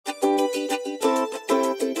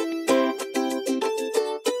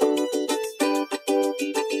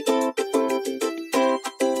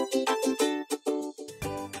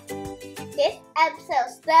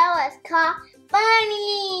Stella's car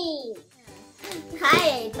bunny.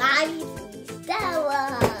 Hi everybody, it's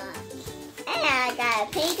Stella. And I got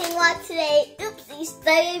a painting walk today. Oopsie,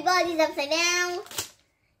 everybody's upside down.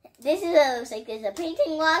 This is what it looks like. There's a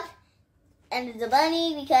painting walk and there's a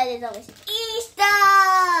bunny because it's almost Easter.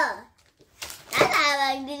 That's how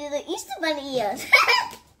I like to do the Easter bunny ears.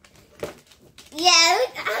 Yeah,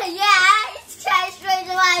 it's kind of strange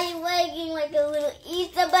why you're making like a little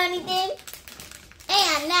Easter bunny thing.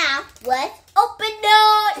 And now, let's open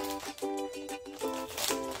it.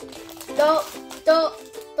 Do.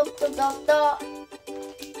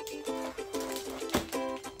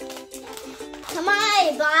 Come on,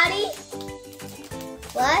 everybody.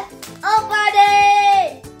 What? Open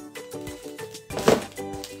it.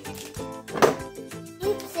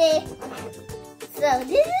 Oopsie. So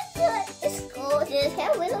this is what the school just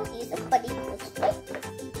have little Easter bunny this way.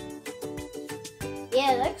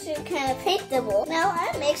 Yeah, it looks kind of paintable. Now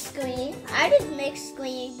I mix green. I just mix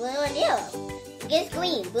green, blue, and yellow. It gets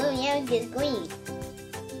green. Blue and yellow gets green.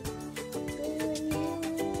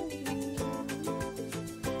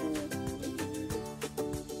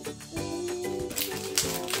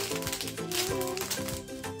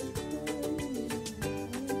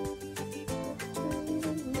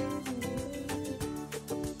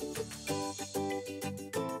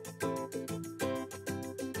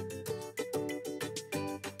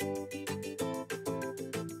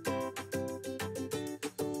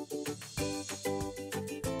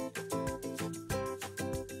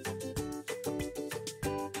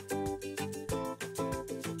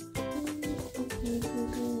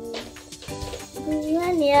 Blue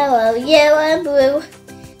and yellow, yellow and blue,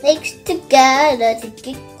 mixed together to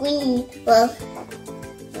get green. Well,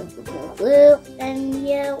 blue and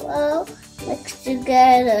yellow, mixed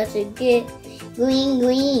together to get green.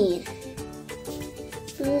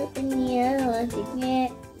 Blue and yellow to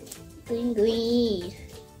get green.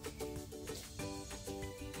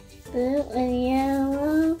 Blue and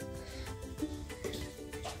yellow,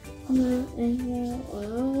 blue and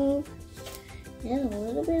yellow. And a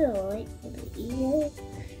little bit of light for the ear.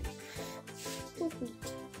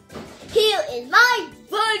 Here is my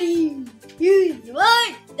bunny. Here's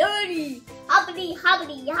my bunny. Hoppity,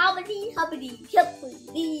 hoppity, hoppity, hoppity,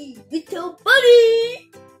 hoppity, little bunny.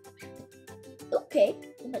 Okay.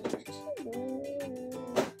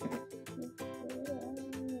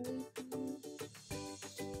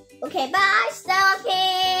 Okay, bye, Stella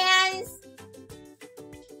fans.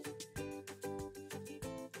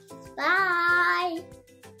 Bye.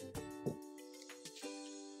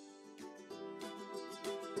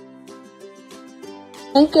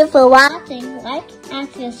 Thank you for watching. Like and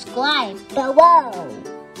subscribe below.